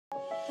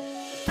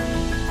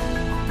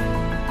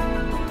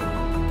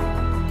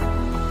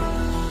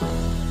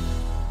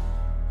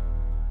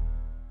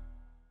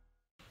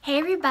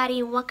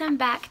everybody, and welcome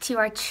back to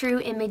our True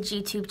Image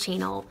YouTube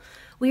channel.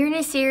 We're in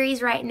a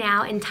series right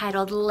now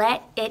entitled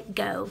Let It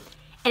Go.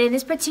 And in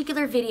this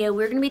particular video,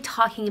 we're going to be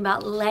talking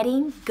about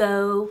letting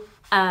go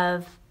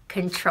of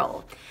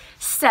control.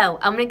 So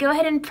I'm going to go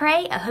ahead and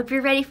pray. I hope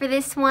you're ready for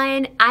this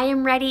one. I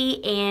am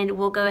ready, and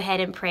we'll go ahead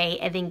and pray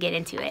and then get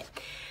into it.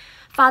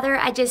 Father,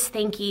 I just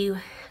thank you.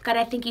 God,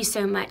 I thank you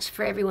so much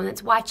for everyone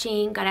that's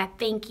watching. God, I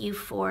thank you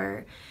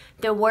for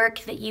the work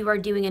that you are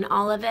doing in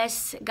all of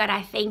us. God,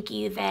 I thank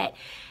you that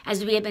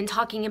as we have been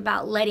talking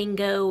about letting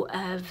go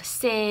of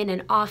sin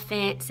and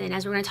offense, and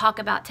as we're going to talk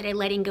about today,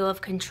 letting go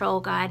of control,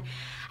 God,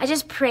 I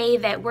just pray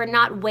that we're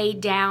not weighed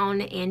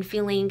down and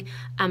feeling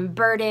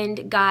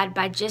burdened, God,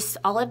 by just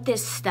all of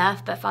this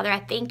stuff. But Father,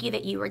 I thank you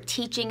that you are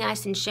teaching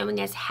us and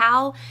showing us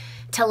how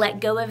to let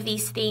go of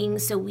these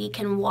things so we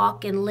can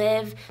walk and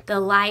live the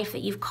life that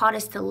you've called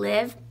us to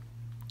live.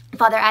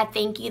 Father, I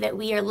thank you that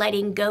we are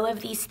letting go of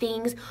these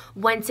things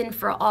once and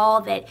for all,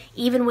 that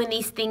even when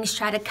these things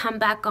try to come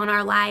back on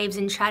our lives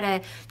and try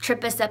to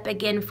trip us up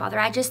again, Father,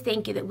 I just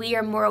thank you that we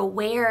are more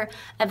aware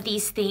of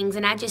these things.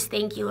 And I just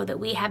thank you, Lord,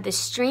 that we have the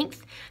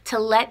strength to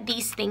let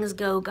these things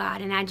go, God.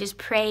 And I just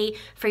pray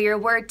for your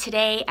word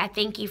today. I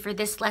thank you for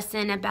this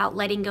lesson about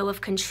letting go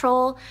of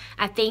control.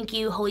 I thank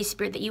you, Holy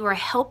Spirit, that you are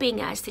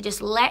helping us to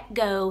just let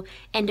go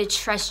and to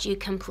trust you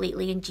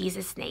completely. In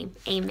Jesus' name,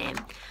 amen.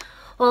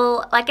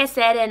 Well, like I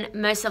said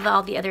in most of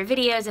all the other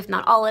videos, if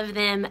not all of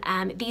them,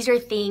 these are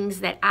things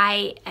that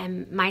I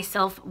am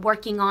myself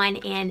working on.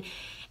 And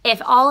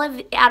if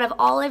out of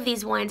all of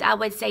these ones, I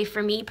would say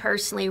for me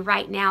personally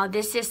right now,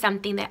 this is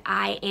something that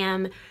I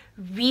am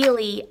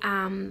really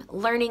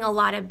learning a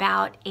lot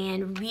about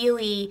and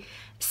really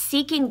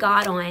seeking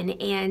God on,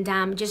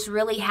 and just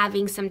really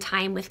having some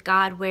time with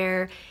God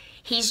where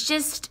He's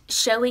just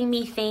showing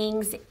me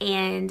things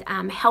and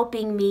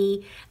helping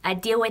me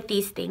deal with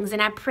these things.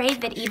 And I pray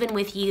that even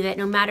with you, that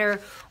no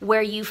matter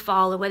where you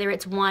fall, or whether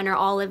it's one or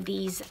all of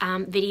these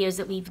videos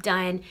that we've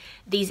done,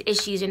 these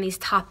issues and these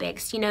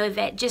topics, you know,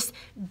 that just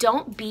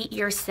don't beat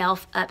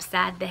yourself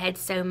upside the head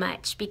so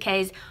much,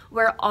 because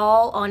we're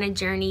all on a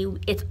journey.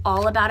 It's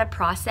all about a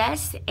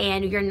process,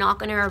 and you're not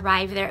going to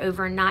arrive there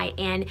overnight.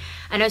 And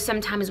I know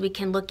sometimes we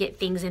can look at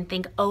things and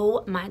think,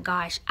 oh my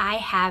gosh, I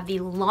have the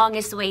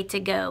longest way to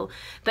go.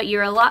 But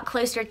you're a lot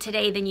closer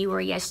today than you were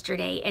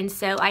yesterday. And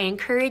so I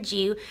encourage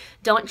you,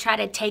 don't try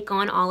to take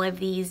on all of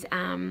these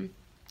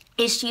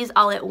issues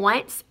all at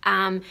once.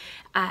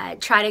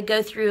 Try to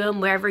go through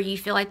them wherever you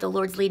feel like the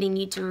Lord's leading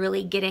you to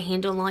really get a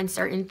handle on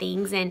certain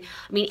things. And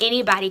I mean,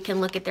 anybody can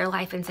look at their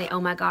life and say,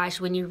 oh my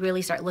gosh, when you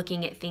really start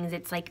looking at things,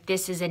 it's like,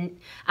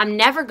 I'm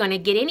never going to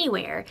get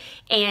anywhere.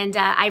 And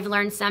I've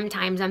learned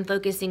sometimes I'm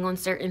focusing on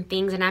certain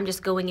things and I'm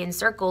just going in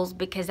circles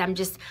because I'm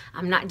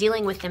not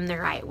dealing with them the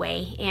right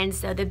way. And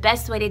so the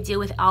best way to deal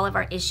with all of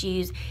our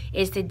issues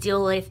is to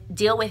deal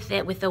with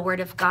it with the Word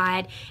of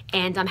God,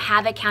 and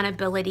have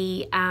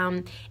accountability,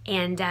 and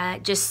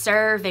just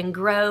serve and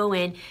grow.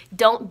 And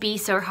don't be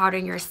so hard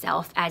on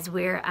yourself as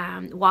we're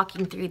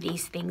walking through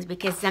these things,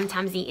 because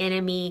sometimes the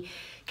enemy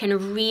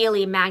can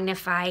really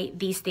magnify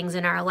these things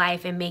in our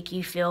life and make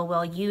you feel,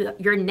 well,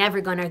 you're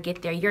never going to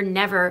get there. You're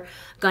never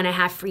going to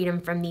have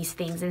freedom from these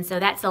things. And so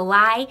that's a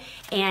lie.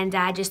 And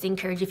I just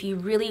encourage, if you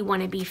really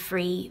want to be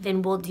free,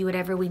 then we'll do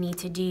whatever we need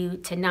to do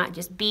to not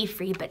just be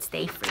free, but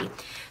stay free.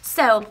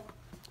 So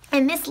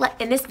in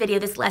this video,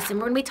 this lesson,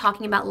 we're going to be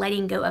talking about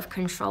letting go of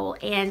control.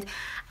 And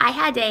I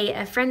had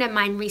a friend of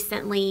mine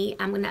recently,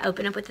 I'm going to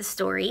open up with a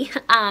story.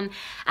 I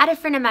had a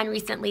friend of mine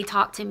recently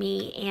talk to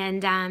me,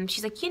 and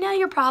she's like, you know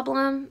your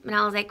problem? And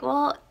I was like,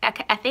 well,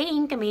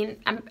 I mean,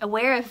 I'm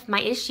aware of my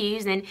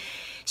issues. And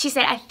she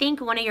said, I think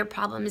one of your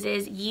problems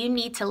is you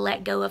need to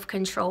let go of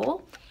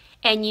control,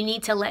 and you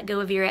need to let go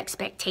of your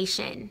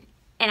expectation.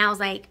 And I was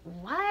like,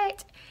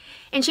 what?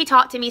 And she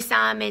talked to me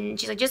some, and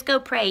she's like, just go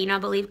pray. You know, I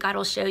believe God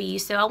will show you.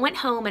 So I went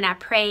home and I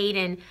prayed,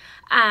 and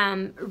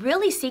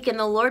really seeking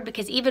the Lord,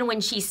 because even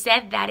when she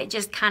said that, it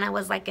just kind of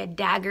was like a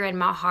dagger in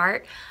my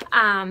heart,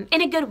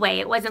 in a good way.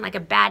 It wasn't like a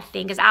bad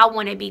thing, because I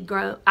want to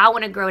grow,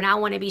 and I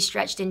want to be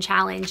stretched and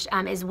challenged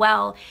as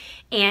well.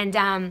 And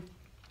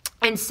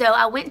so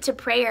I went to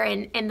prayer,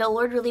 and the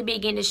Lord really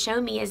began to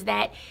show me is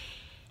that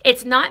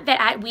it's not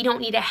that we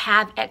don't need to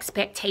have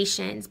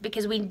expectations,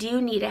 because we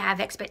do need to have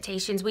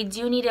expectations. We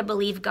do need to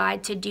believe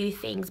God to do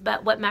things.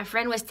 But what my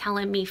friend was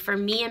telling me, for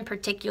me in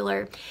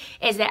particular,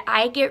 is that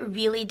I get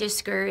really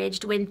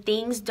discouraged when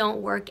things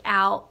don't work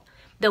out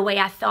the way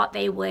I thought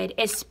they would,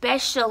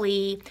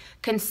 especially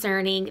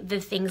concerning the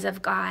things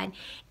of God.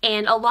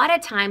 And a lot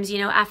of times, you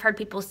know, I've heard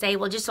people say,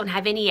 well, just don't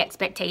have any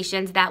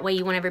expectations. That way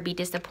you won't ever be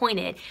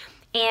disappointed.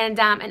 And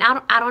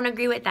I don't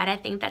agree with that. I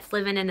think that's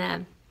living in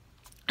a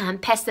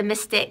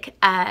pessimistic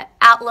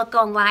outlook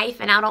on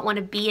life, and I don't want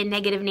to be a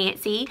negative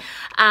Nancy.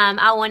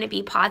 I want to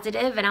be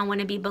positive, and I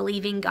want to be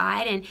believing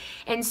God.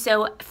 And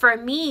so for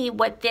me,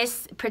 what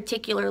this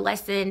particular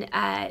lesson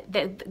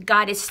that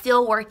God is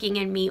still working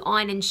in me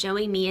on and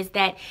showing me is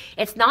that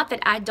it's not that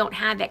I don't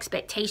have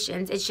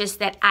expectations. It's just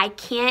that I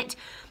can't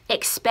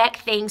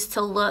expect things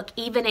to look,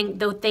 even in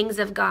the things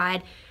of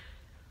God,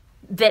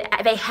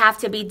 that they have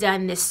to be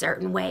done this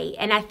certain way.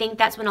 And I think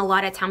that's when a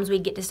lot of times we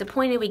get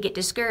disappointed, we get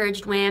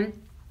discouraged when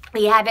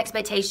we have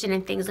expectation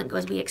and things don't go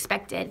as we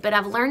expected. But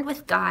I've learned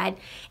with God,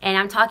 and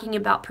I'm talking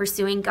about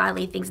pursuing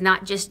godly things,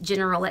 not just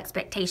general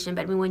expectation,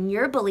 but when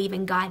you're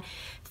believing God,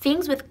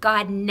 things with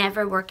God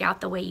never work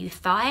out the way you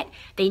thought.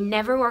 They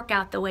never work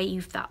out the way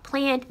you thought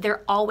planned.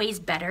 They're always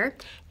better.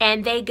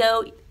 And they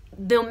go,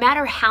 no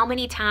matter how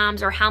many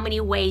times or how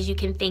many ways you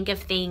can think of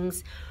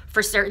things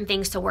for certain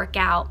things to work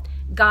out,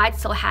 God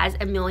still has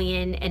a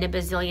million and a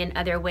bazillion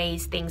other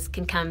ways things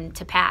can come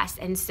to pass.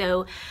 And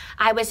so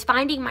I was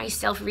finding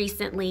myself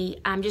recently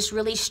just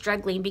really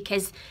struggling,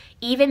 because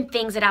even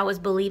things that I was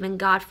believing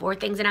God for,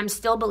 things that I'm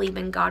still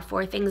believing God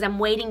for, things I'm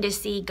waiting to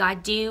see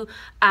God do,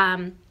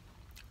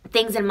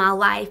 things in my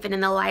life and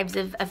in the lives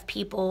of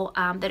people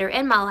that are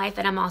in my life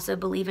that I'm also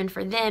believing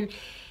for them,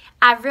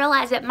 I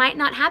realized it might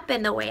not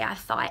happen the way I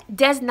thought. It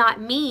doesn't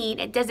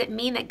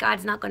mean that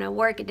God's not going to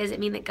work. It doesn't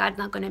mean that God's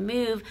not going to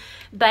move.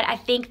 But I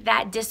think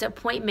that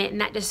disappointment and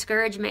that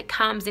discouragement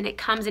comes, and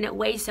it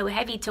weighs so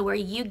heavy to where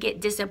you get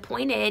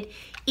disappointed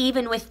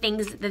even with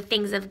the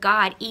things of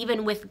God,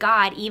 even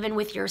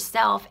with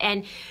yourself.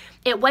 And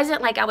it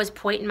wasn't like I was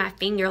pointing my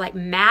finger like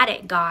mad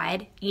at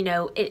God,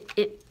 really.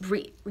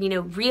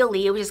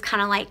 It was just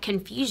kind of like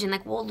confusion,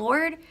 like, well,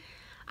 Lord,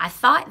 I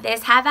thought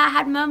this. Have I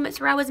had moments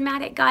where I was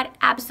mad at God?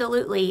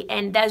 Absolutely.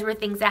 And those were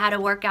things I had to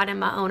work out in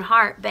my own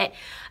heart. But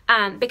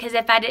because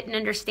if I didn't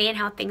understand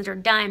how things are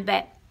done,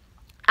 but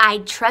I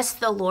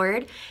trust the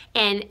Lord.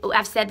 And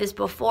I've said this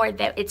before,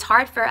 that it's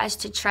hard for us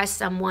to trust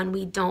someone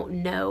we don't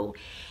know.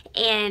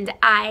 And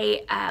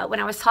when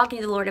I was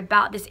talking to the Lord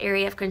about this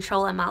area of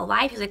control in my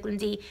life, he was like,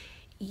 Lindsay,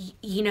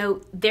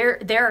 there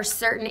are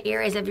certain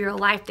areas of your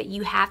life that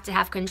you have to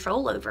have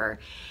control over.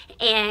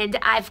 And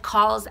I've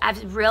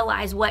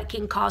realized what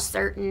can cause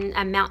certain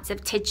amounts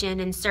of tension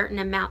and certain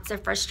amounts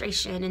of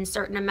frustration and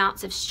certain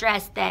amounts of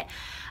stress, that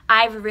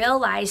I've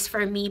realized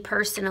for me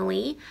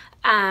personally,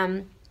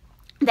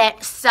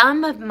 that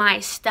some of my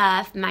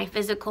stuff, my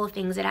physical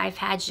things that I've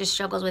had just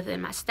struggles with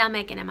in my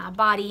stomach and in my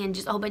body and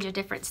just a whole bunch of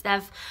different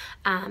stuff,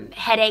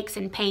 headaches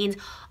and pains,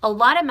 a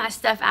lot of my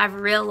stuff I've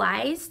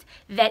realized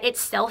that it's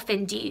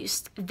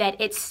self-induced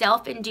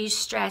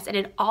stress, and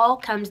it all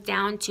comes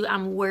down to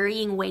I'm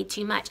worrying way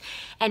too much.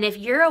 And if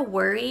you're a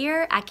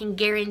worrier, I can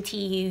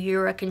guarantee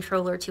you're a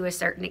controller to a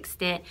certain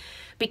extent.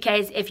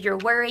 Because if you're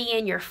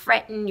worrying, you're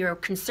fretting, you're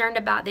concerned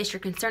about this, you're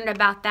concerned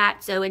about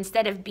that. So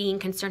instead of being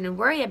concerned and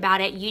worry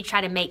about it, you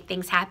try to make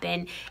things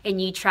happen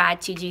and you try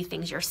to do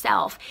things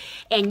yourself.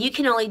 And you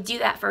can only do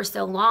that for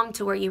so long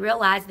to where you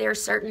realize there are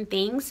certain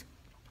things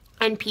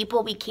and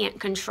people we can't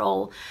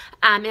control.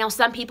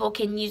 Some people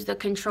can use the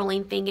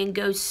controlling thing and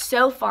go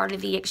so far to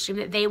the extreme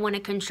that they want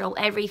to control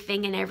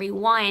everything and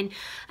everyone.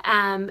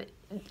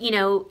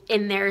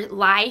 In their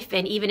life,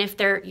 and even if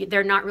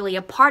they're not really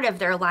a part of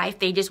their life,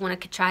 they just want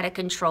to try to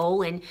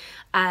control and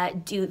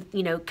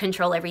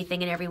control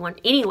everything and everyone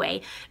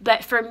anyway.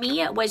 But for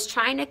me, it was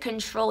trying to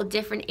control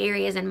different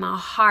areas in my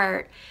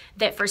heart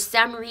that for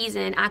some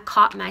reason I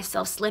caught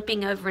myself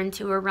slipping over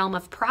into a realm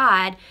of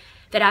pride,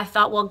 that I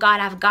thought, well, God,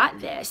 I've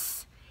got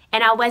this.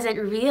 And I wasn't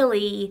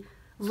really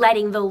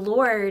letting the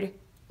Lord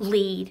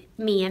lead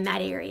me in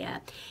that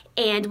area.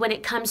 And when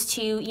it comes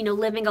to,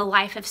 living a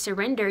life of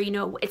surrender,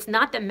 it's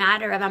not the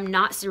matter of I'm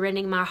not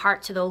surrendering my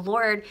heart to the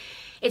Lord.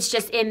 It's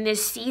just in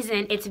this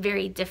season, it's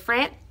very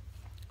different.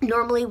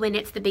 Normally when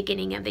it's the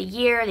beginning of the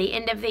year, the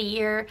end of the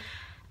year,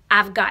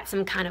 I've got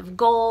some kind of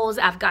goals,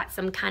 I've got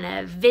some kind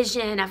of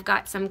vision,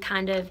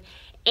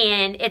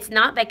 and it's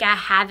not like I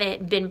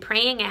haven't been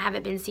praying, I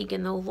haven't been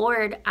seeking the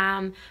Lord.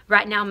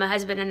 Right now, my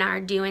husband and I are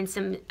doing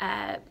some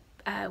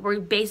we're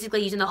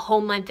basically using the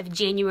whole month of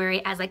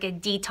January as like a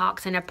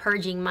detox and a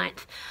purging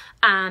month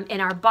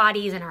in our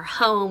bodies and our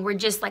home. We're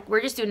just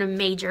doing a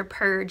major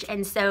purge.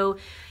 And so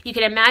you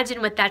can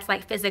imagine what that's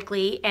like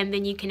physically, and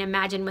then you can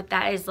imagine what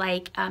that is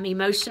like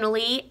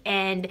emotionally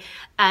and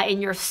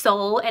in your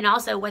soul, and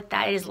also what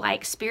that is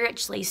like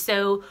spiritually.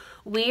 So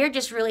we are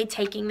just really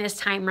taking this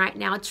time right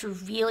now to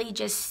really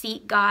just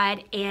seek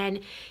God and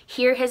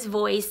hear his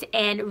voice,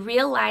 and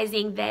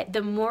realizing that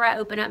the more I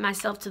open up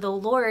myself to the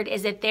Lord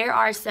is that there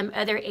are some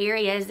other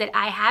areas that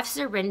I have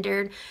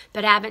surrendered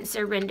but haven't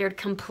surrendered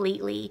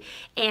completely.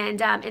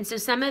 And so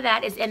some of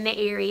that is in the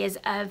areas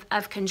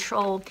of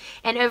control.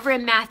 And over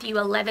in Matthew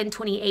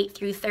 11:28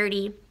 through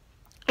 30,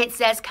 it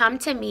says, "Come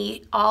to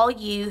me, all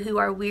you who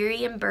are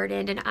weary and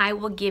burdened, and I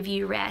will give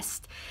you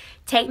rest.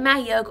 Take my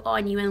yoke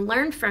on you and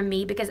learn from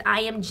me, because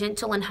I am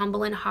gentle and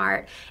humble in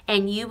heart,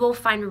 and you will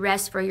find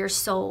rest for your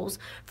souls.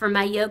 For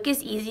my yoke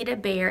is easy to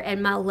bear,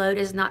 and my load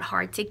is not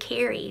hard to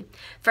carry."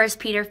 1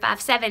 Peter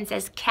 5:7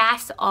 says,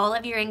 "Cast all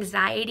of your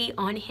anxiety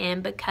on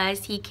him,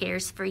 because he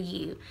cares for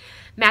you."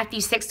 Matthew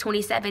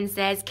 6:27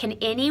 says, "Can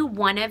any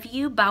one of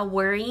you, by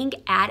worrying,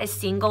 add a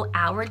single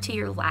hour to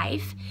your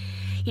life?"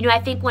 I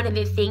think one of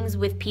the things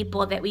with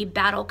people that we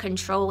battle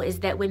control is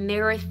that when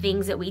there are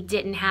things that we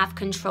didn't have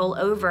control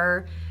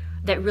over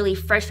that really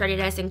frustrated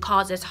us and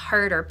caused us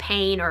hurt or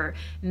pain or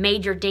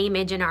major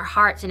damage in our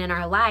hearts and in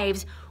our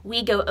lives,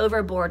 we go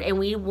overboard and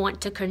we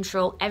want to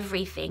control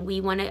everything.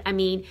 We want to, I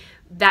mean,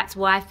 that's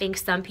why I think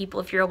some people,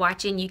 if you're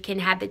watching, you can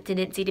have the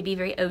tendency to be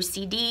very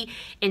OCD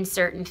in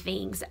certain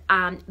things,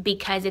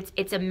 because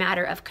it's a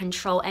matter of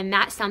control. And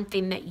that's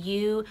something that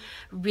you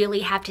really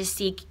have to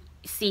seek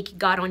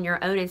God on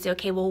your own and say,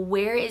 okay, well,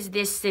 where is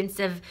this sense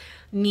of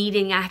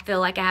needing, I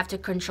feel like I have to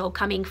control,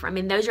 coming from?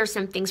 And those are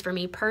some things for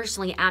me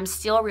personally. I'm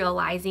still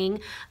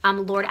realizing,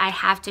 Lord, I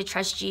have to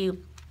trust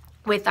you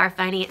with our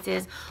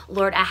finances.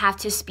 Lord, I have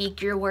to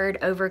speak your word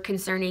over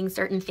concerning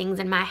certain things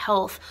in my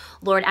health.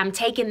 Lord, I'm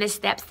taking the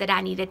steps that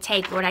I need to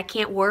take. Lord, I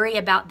can't worry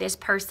about this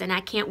person.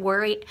 I can't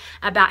worry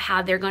about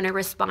how they're going to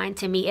respond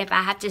to me if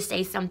I have to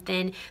say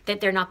something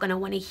that they're not going to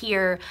want to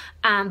hear.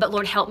 But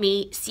Lord, help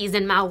me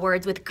season my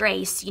words with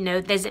grace. You know,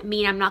 doesn't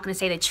mean I'm not going to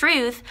say the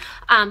truth,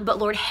 but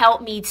Lord,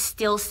 help me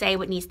still say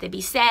what needs to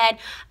be said.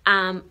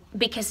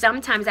 Because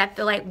sometimes I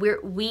feel like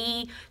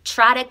we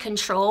try to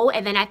control,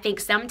 and then I think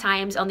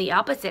sometimes on the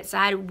opposite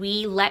side,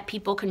 we let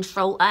people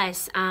control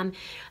us.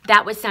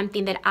 That was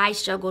something that I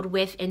struggled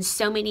with in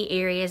so many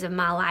areas of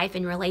my life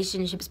and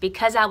relationships,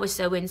 because I was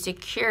so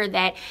insecure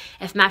that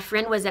if my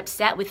friend was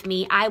upset with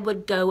me, I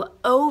would go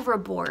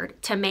overboard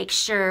to make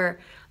sure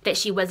that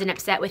she wasn't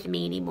upset with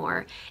me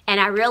anymore. And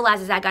I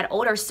realized as I got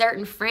older,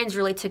 certain friends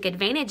really took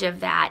advantage of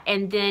that.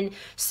 And then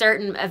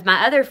certain of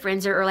my other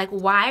friends are like,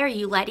 why are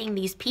you letting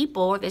these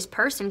people or this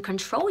person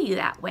control you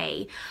that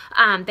way?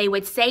 They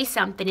would say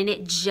something and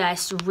it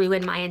just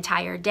ruined my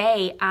entire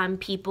day.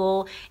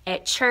 People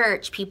at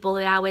church, people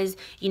that I was,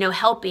 you know,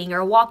 helping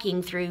or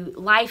walking through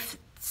life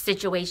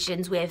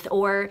situations with,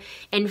 or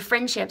in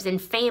friendships and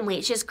family.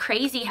 It's just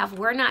crazy how if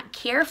we're not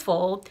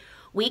careful,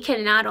 we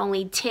can not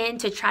only tend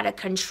to try to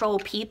control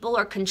people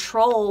or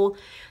control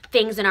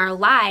things in our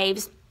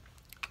lives,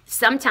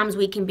 sometimes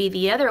we can be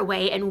the other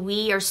way, and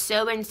we are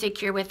so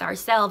insecure with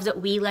ourselves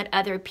that we let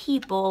other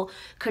people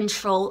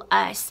control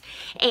us.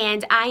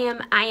 And I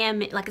am,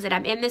 like I said,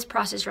 I'm in this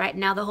process right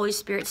now. The Holy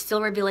Spirit's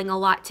still revealing a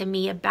lot to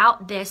me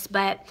about this,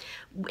 but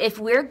if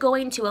we're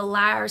going to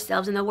allow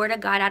ourselves, in the Word of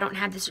God, I don't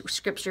have this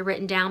scripture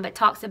written down, but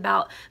talks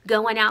about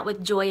going out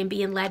with joy and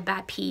being led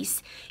by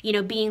peace. You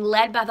know, being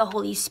led by the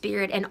Holy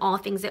Spirit in all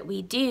things that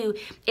we do,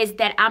 is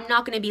that I'm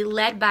not going to be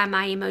led by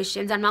my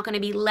emotions. I'm not going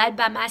to be led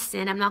by my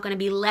sin. I'm not going to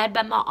be led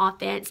by my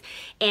offense.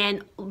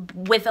 And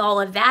with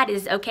all of that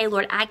is, okay,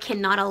 Lord, I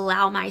cannot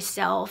allow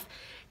myself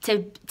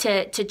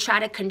to try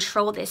to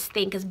control this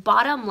thing. Because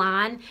bottom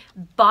line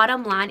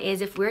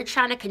is, if we're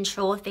trying to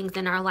control things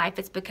in our life,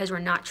 it's because we're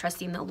not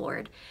trusting the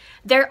Lord.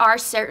 There are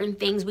certain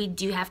things we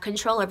do have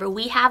control over.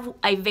 We have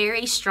a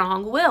very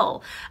strong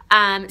will.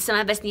 Some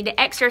of us need to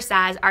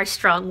exercise our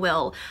strong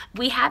will.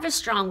 We have a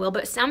strong will,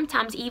 but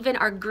sometimes even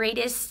our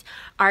greatest,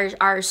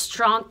 our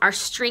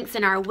strengths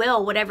in our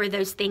will, whatever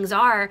those things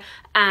are,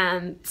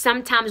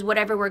 sometimes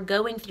whatever we're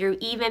going through,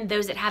 even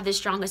those that have the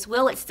strongest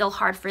will, it's still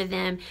hard for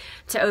them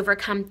to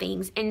overcome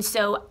things. And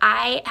so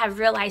I have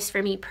realized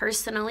for me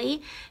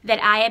personally that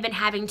I have been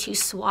having to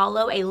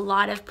swallow a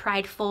lot of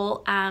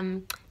prideful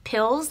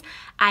pills.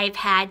 I've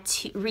had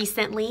to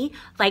recently,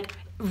 like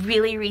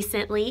really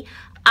recently,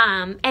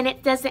 and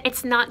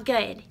it's not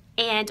good.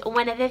 And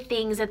one of the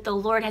things that the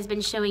Lord has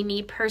been showing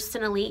me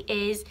personally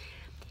is,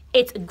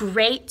 it's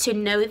great to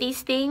know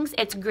these things.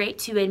 It's great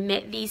to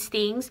admit these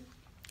things.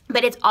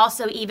 But it's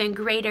also even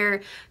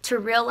greater to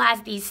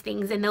realize these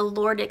things, and the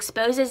Lord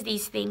exposes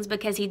these things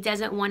because He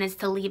doesn't want us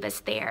to leave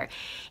us there.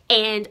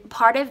 And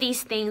part of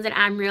these things that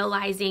I'm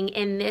realizing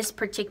in this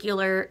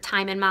particular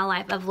time in my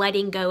life of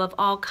letting go of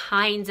all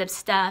kinds of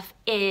stuff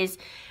is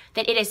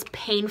that it is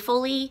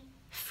painfully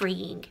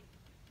freeing.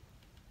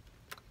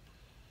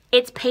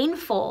 It's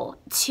painful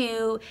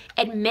to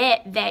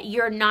admit that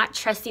you're not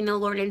trusting the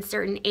Lord in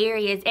certain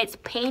areas. It's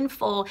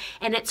painful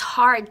and it's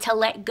hard to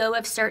let go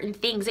of certain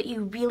things that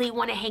you really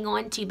want to hang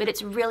on to, but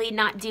it's really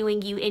not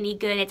doing you any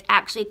good. It's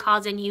actually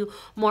causing you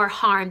more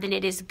harm than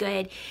it is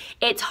good.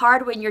 It's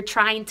hard when you're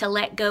trying to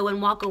let go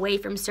and walk away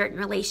from certain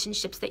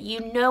relationships that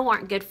you know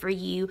aren't good for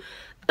you,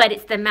 but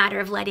it's the matter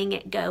of letting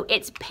it go.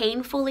 It's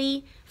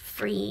painfully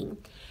freeing.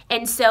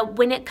 And so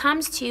when it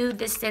comes to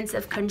this sense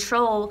of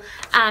control,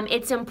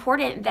 it's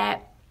important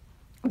that,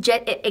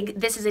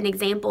 this is an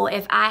example,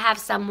 if I have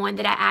someone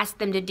that I ask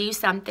them to do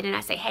something and I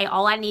say, hey,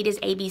 all I need is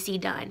ABC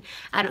done.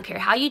 I don't care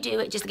how you do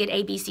it, just get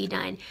ABC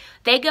done.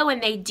 They go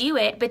and they do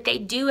it, but they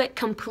do it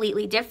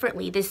completely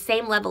differently. The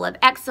same level of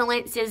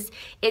excellence is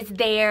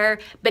there,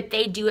 but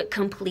they do it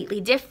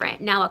completely different.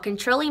 Now, a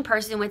controlling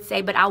person would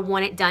say, but I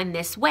want it done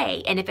this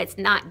way. And if it's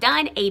not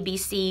done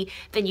ABC,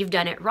 then you've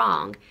done it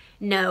wrong.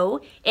 No,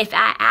 if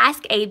I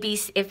ask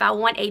ABC, if I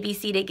want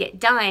ABC to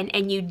get done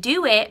and you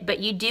do it, but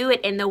you do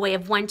it in the way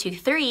of 1, 2,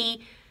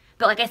 3,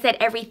 but like I said,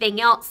 everything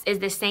else is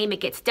the same,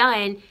 it gets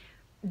done,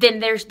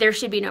 then there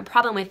should be no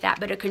problem with that.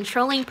 But a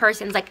controlling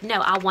person's like,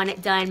 no, I want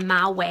it done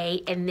my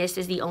way, and this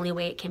is the only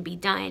way it can be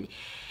done.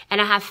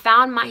 And I have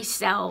found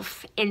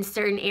myself in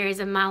certain areas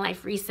of my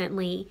life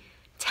recently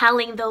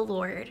telling the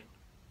Lord,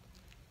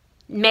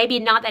 maybe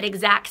not that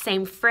exact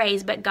same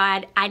phrase, but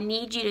God, I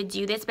need you to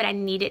do this, but I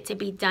need it to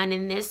be done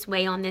in this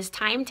way on this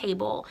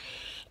timetable.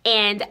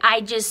 And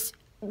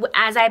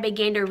as I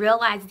began to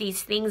realize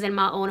these things in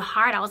my own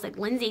heart, I was like,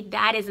 Lindsay,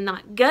 that is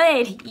not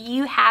good.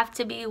 You have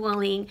to be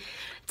willing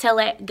to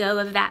let go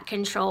of that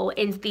control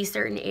in these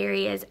certain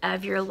areas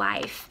of your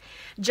life.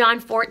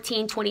 John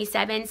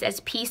 14:27 says,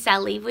 peace I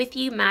leave with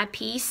you, my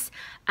peace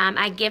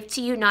I give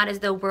to you, not as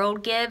the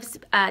world gives.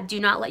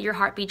 Do not let your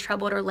heart be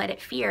troubled or let it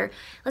fear.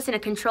 Listen, a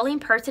controlling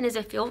person is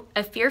a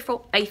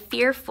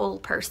fearful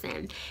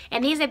person.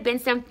 And these have been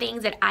some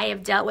things that I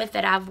have dealt with,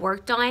 that I've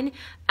worked on.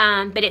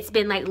 But it's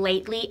been like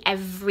lately,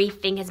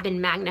 everything has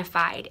been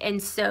magnified.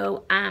 And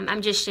so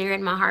I'm just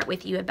sharing my heart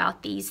with you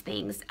about these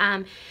things.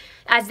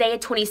 Isaiah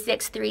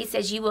 26:3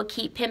 says, you will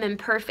keep him in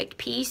perfect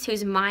peace,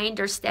 whose mind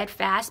are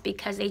steadfast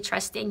because they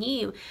trust in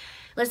you.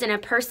 Listen, a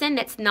person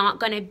that's not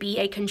going to be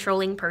a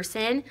controlling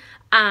person,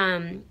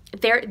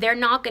 they're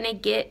not going to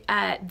get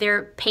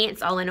their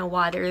pants all in a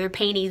wad, or their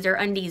panties or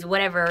undies,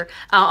 whatever,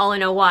 all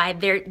in a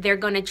wad. They're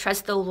going to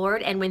trust the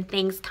Lord, and when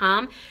things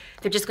come,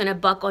 they're just going to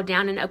buckle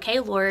down and, okay,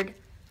 Lord,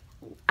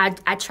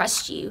 I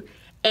trust you.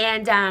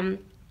 And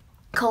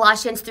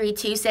Colossians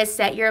 3:2 says,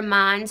 set your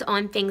minds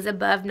on things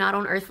above, not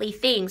on earthly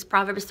things.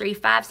 Proverbs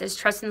 3:5 says,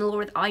 trust in the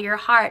Lord with all your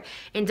heart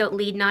and don't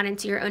lead not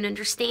into your own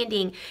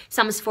understanding.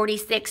 Psalms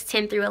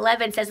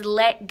 46:10-11 says,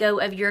 let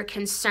go of your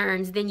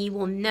concerns, then you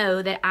will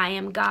know that I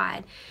am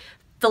God.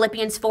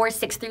 Philippians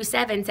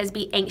 4:6-7 says,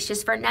 be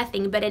anxious for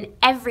nothing, but in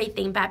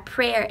everything by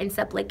prayer and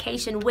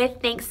supplication with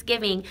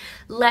thanksgiving,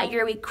 let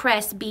your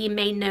requests be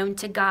made known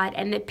to God.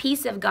 And the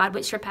peace of God,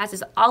 which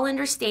surpasses all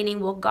understanding,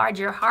 will guard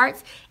your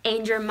hearts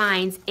and your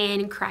minds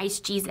in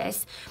Christ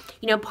Jesus.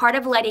 You know, part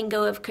of letting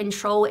go of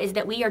control is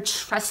that we are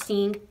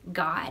trusting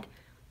God.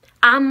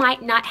 I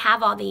might not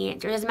have all the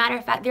answers. As a matter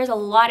of fact, there's a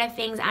lot of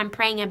things I'm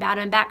praying about.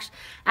 I'm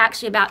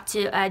actually about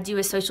to do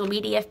a social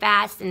media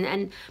fast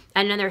and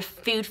another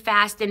food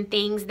fast and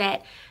things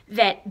that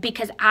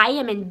because I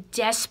am in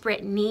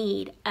desperate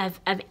need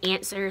of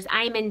answers.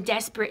 I am in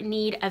desperate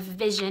need of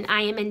vision.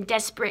 I am in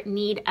desperate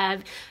need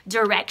of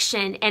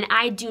direction. And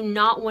I do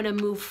not want to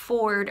move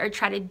forward or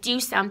try to do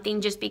something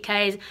just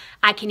because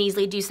I can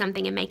easily do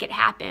something and make it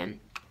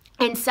happen.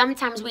 And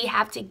sometimes we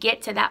have to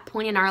get to that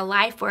point in our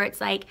life where it's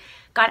like,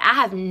 God, I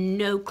have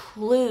no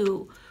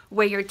clue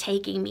where you're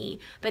taking me.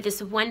 But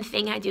this one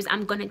thing I do is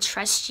I'm going to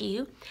trust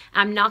you.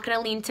 I'm not going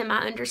to lean to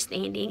my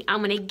understanding. I'm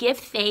going to give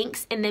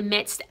thanks in the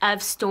midst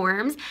of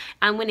storms.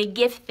 I'm going to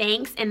give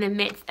thanks in the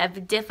midst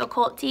of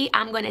difficulty.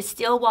 I'm going to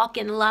still walk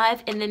in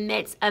love in the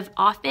midst of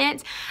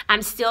offense.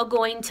 I'm still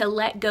going to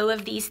let go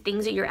of these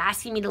things that you're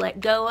asking me to let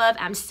go of.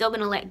 I'm still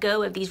going to let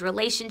go of these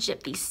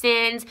relationships, these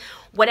sins,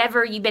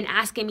 whatever you've been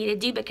asking me to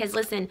do. Because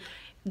listen,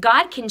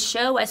 God can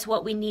show us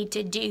what we need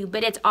to do,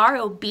 but it's our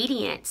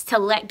obedience to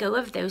let go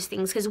of those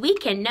things, because we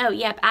can know,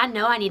 yep, I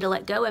know I need to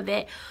let go of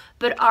it,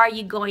 but are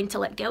you going to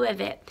let go of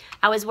it?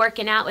 I was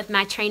working out with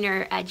my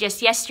trainer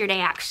just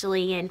yesterday,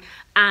 actually,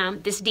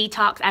 and this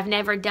detox, I've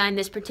never done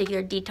this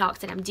particular detox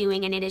that I'm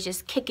doing, and it is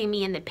just kicking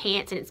me in the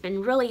pants, and it's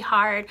been really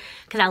hard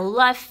because I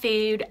love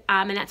food,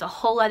 and that's a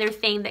whole other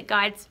thing that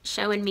God's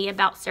showing me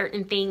about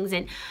certain things,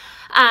 and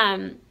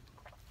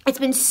it's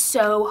been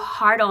so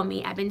hard on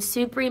me. I've been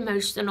super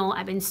emotional.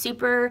 I've been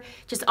super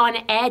just on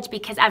edge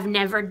because I've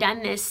never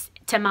done this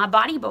to my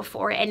body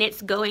before. And it's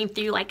going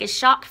through like a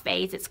shock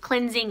phase. It's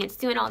cleansing. It's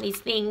doing all these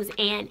things.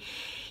 And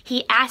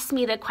he asked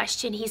me the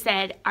question. He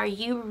said, are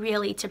you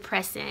really to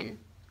press in?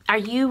 Are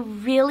you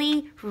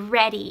really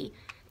ready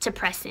to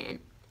press in?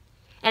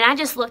 And I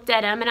just looked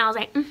at him and I was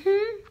like,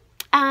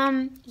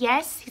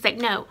 yes. He's like,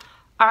 no.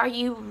 Are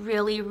you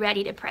really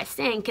ready to press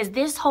in? Because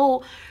this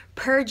whole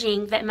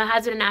purging that my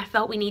husband and I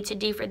felt we need to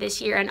do for this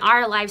year in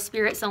our life,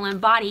 spirit, soul, and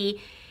body,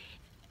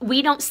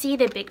 we don't see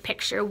the big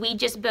picture. We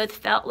just both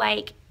felt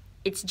like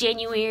it's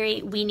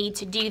January, we need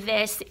to do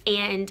this.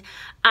 And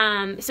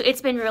so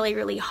it's been really,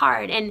 really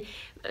hard. And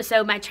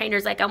so my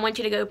trainer's like, I want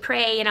you to go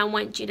pray and I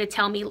want you to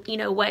tell me, you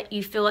know, what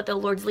you feel that the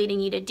Lord's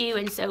leading you to do.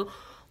 And so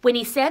when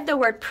he said the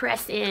word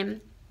press in,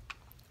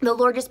 the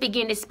Lord just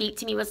began to speak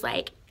to me, was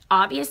like,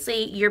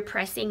 obviously, I'm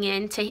pressing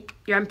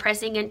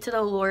into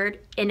the Lord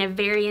in a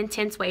very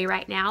intense way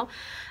right now.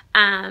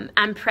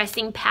 I'm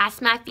pressing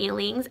past my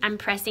feelings. I'm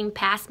pressing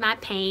past my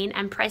pain.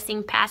 I'm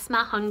pressing past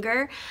my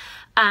hunger.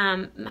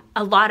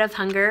 A lot of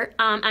hunger.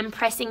 I'm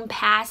pressing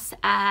past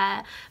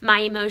my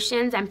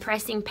emotions. I'm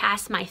pressing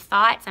past my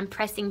thoughts. I'm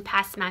pressing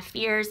past my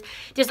fears.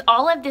 Just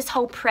all of this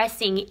whole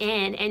pressing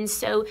in. And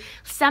so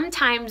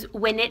sometimes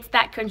when it's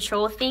that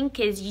control thing,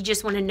 because you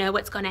just want to know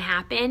what's going to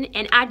happen,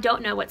 and I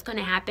don't know what's going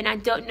to happen. I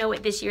don't know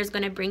what this year is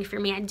going to bring for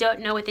me. I don't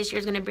know what this year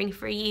is going to bring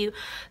for you.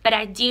 But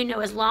I do know,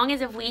 as long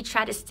as if we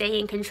try to stay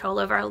in control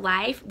of our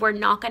life, we're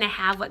not going to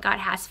have what God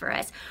has for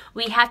us.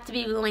 We have to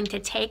be willing to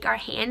take our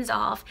hands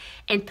off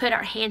and put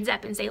our hands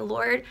up and say,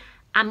 Lord,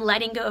 I'm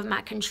letting go of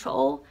my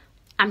control.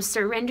 I'm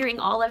surrendering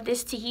all of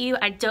this to you.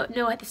 I don't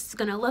know what this is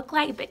going to look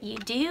like, but you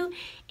do.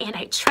 And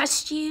I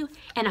trust you.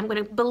 And I'm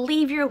going to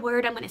believe your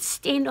word. I'm going to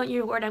stand on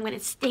your word. I'm going to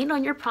stand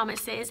on your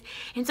promises.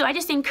 And so I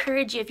just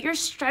encourage you, if you're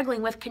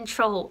struggling with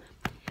control,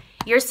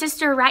 Your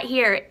sister right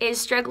here is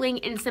struggling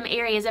in some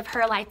areas of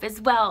her life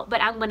as well,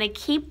 but I'm going to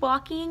keep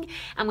walking.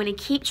 I'm going to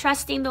keep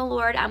trusting the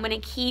Lord. I'm going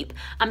to keep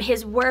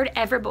His word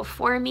ever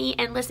before me.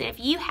 And listen, if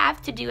you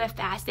have to do a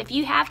fast, if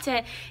you have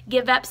to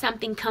give up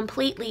something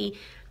completely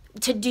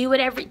to get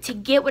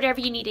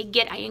whatever you need to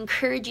get, I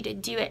encourage you to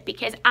do it,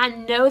 because I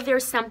know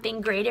there's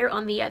something greater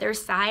on the other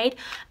side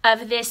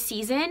of this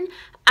season.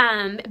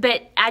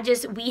 But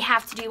we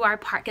have to do our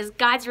part, because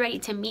God's ready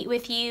to meet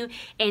with you.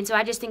 And so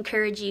I just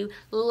encourage you,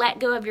 let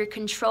go of your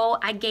control.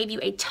 I gave you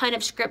a ton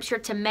of scripture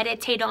to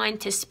meditate on,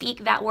 to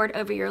speak that word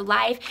over your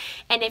life.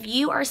 And if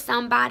you are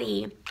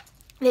somebody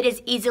that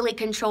is easily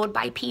controlled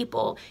by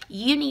people,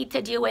 you need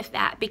to deal with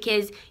that,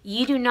 because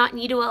you do not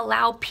need to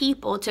allow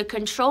people to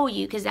control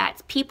you, because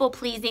that's people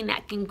pleasing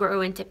that can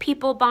grow into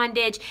people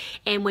bondage.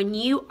 And when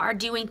you are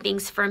doing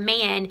things for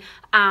man,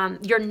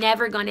 you're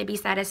never going to be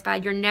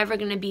satisfied. You're never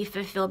going to be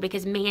fulfilled,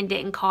 because man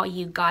didn't call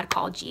you, God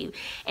called you.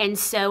 And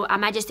so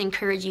I just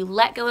encourage you,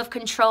 let go of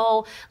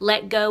control,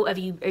 let go of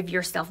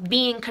yourself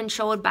being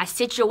controlled by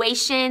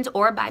situations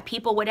or by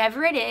people,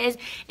 whatever it is,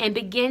 and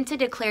begin to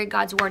declare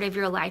God's word of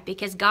your life,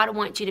 because God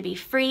wants you to be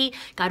free.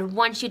 God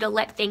wants you to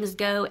let things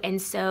go.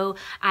 And so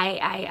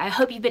I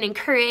hope you've been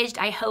encouraged.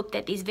 I hope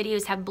that these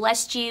videos have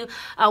blessed you.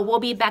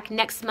 We'll be back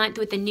next month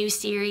with a new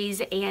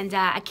series, and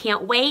I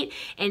can't wait.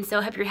 And so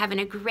I hope you're having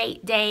a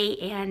great day,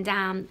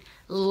 and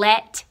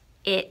let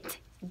it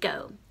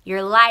go.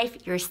 Your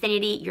life, your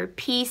sanity, your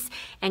peace,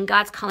 and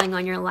God's calling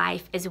on your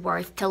life is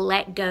worth to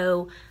let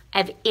go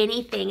of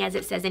anything, as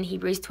it says in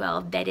Hebrews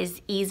 12, that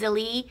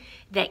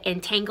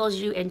entangles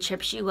you and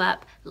trips you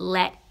up.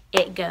 Let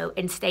it go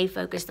and stay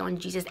focused on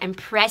Jesus and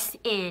press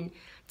in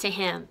to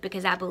Him,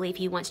 because I believe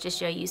He wants to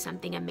show you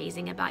something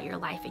amazing about your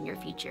life and your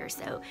future.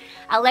 So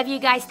I love you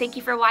guys. Thank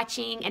you for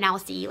watching, and I'll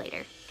see you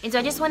later. And so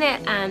I just want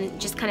to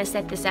just kind of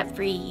set this up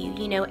for you.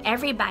 You know,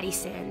 everybody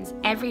sins.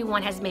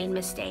 Everyone has made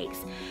mistakes.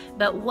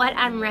 But what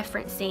I'm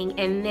referencing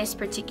in this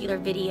particular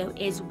video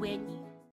is when